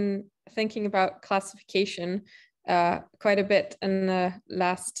has been thinking about classification quite a bit in the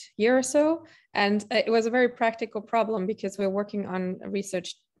last year or so. And it was a very practical problem because we're working on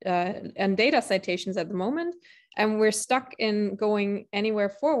research and data citations at the moment. And we're stuck in going anywhere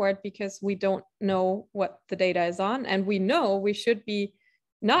forward because we don't know what the data is on. And we know we should be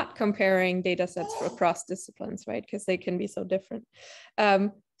not comparing data sets across disciplines, right? Because they can be so different.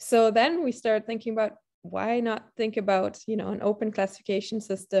 So then we start thinking about, why not think about, an open classification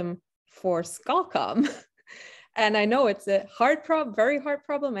system for ScalCom? And I know it's a hard problem, very hard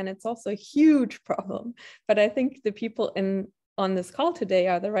problem, and it's also a huge problem. But I think the people on this call today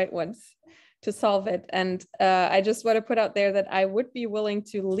are the right ones to solve it. And I just want to put out there that I would be willing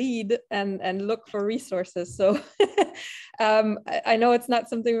to lead and look for resources. So I know it's not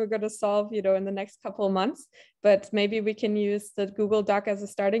something we're going to solve, you know, in the next couple of months, but maybe we can use the Google Doc as a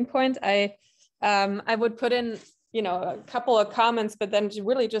starting point. I would put in, you know, a couple of comments, but then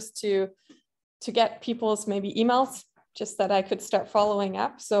really just to get people's maybe emails, just that I could start following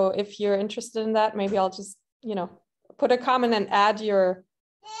up. So if you're interested in that, maybe I'll just, you know, put a comment and add your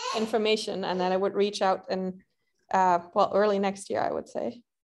information, and then I would reach out and well, early next year, I would say,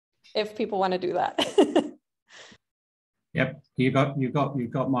 if people want to do that. Yep, you got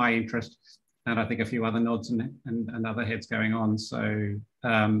my interest, and I think a few other nods and other heads going on. So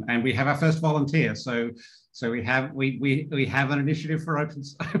and we have our first volunteer. So we have an initiative for open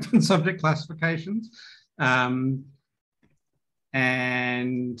subject classifications.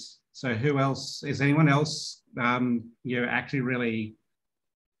 And so who else? Is anyone else you're actually really?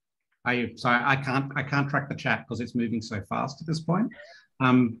 I can't track the chat because it's moving so fast at this point.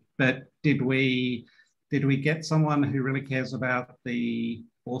 But did we get someone who really cares about the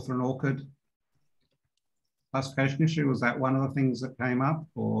author and ORCID classification issue? Was that one of the things that came up,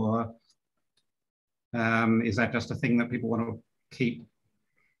 or is that just a thing that people want to keep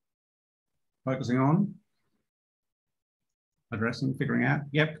focusing on, addressing, figuring out?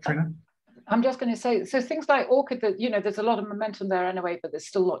 Yep, Catriona. I'm just going to say, so things like ORCID, that, you know, there's a lot of momentum there anyway, but there's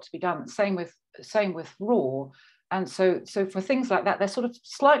still a lot to be done. Same with RAW. And so for things like that, they're sort of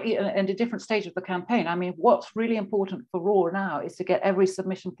slightly in a different stage of the campaign. I mean, what's really important for RAW now is to get every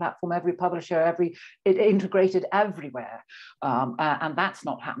submission platform, every publisher, integrated everywhere. And that's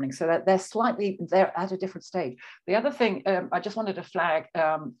not happening. So that they're at a different stage. The other thing I just wanted to flag,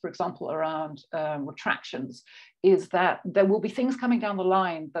 for example, around retractions, is that there will be things coming down the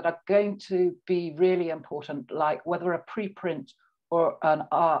line that are going to be really important, like whether a preprint or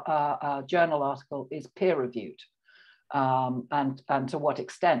a journal article is peer-reviewed. And to what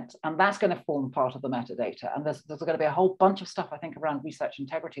extent, and that's going to form part of the metadata. And there's going to be a whole bunch of stuff, I think, around research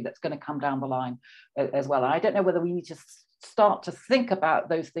integrity that's going to come down the line as well. And I don't know whether we need to start to think about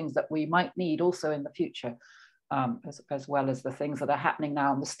those things that we might need also in the future, as well as the things that are happening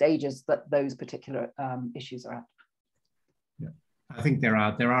now and the stages that those particular issues are at. Yeah, I think there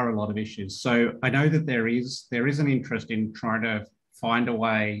are a lot of issues. So I know that there is an interest in trying to find a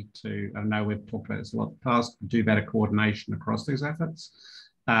way to, I know we've talked about this a lot in the past, do better coordination across these efforts.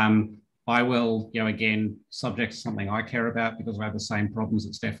 I will, you know, again, subject to something I care about because I have the same problems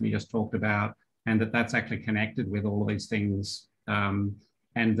that Stephanie just talked about, and that's actually connected with all of these things. And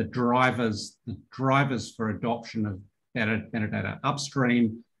the drivers for adoption of better data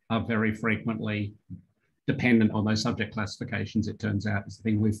upstream are very frequently dependent on those subject classifications, it turns out, is the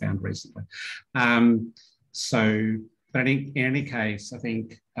thing we've found recently. But in any case, I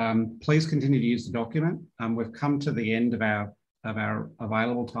think please continue to use the document. We've come to the end of our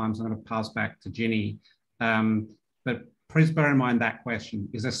available times. I'm going to pass back to Ginny. But please bear in mind that question.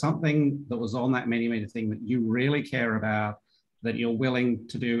 Is there something that was on that many thing that you really care about, that you're willing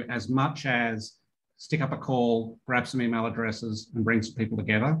to do as much as stick up a call, grab some email addresses and bring some people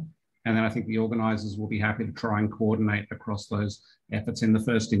together? And then I think the organisers will be happy to try and coordinate across those efforts in the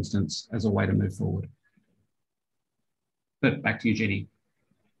first instance as a way to move forward. But back to you, Ginny.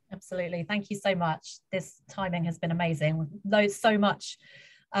 Absolutely. Thank you so much. This timing has been amazing. So much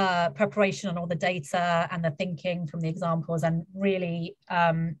preparation on all the data and the thinking from the examples, and really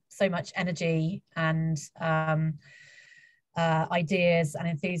so much energy and ideas and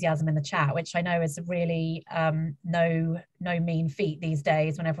enthusiasm in the chat, which I know is really no mean feat these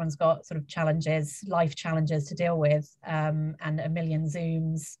days when everyone's got sort of challenges, life challenges to deal with, and a million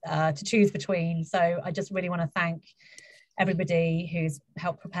Zooms to choose between. So I just really want to thank everybody who's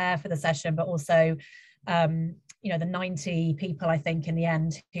helped prepare for the session, but also you know, the 90 people, I think, in the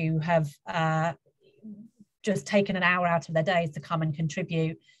end, who have just taken an hour out of their days to come and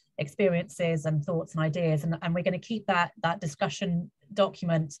contribute experiences and thoughts and ideas. And we're going to keep that discussion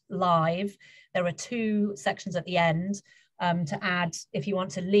document live. There are 2 sections at the end to add if you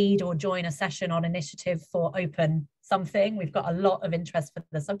want to lead or join a session on initiative for open something. We've got a lot of interest for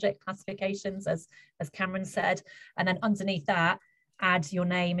the subject classifications, as Cameron said. And then underneath that, add your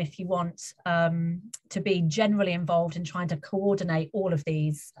name if you want to be generally involved in trying to coordinate all of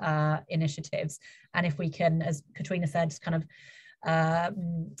these initiatives. And if we can, as Catriona said, kind of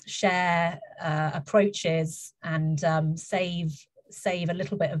share approaches and save a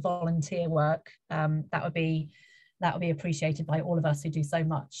little bit of volunteer work, that would be appreciated by all of us who do so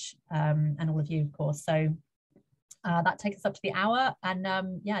much, and all of you, of course. So That takes us up to the hour.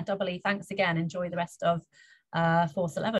 And yeah, doubly thanks again. Enjoy the rest of Force 11.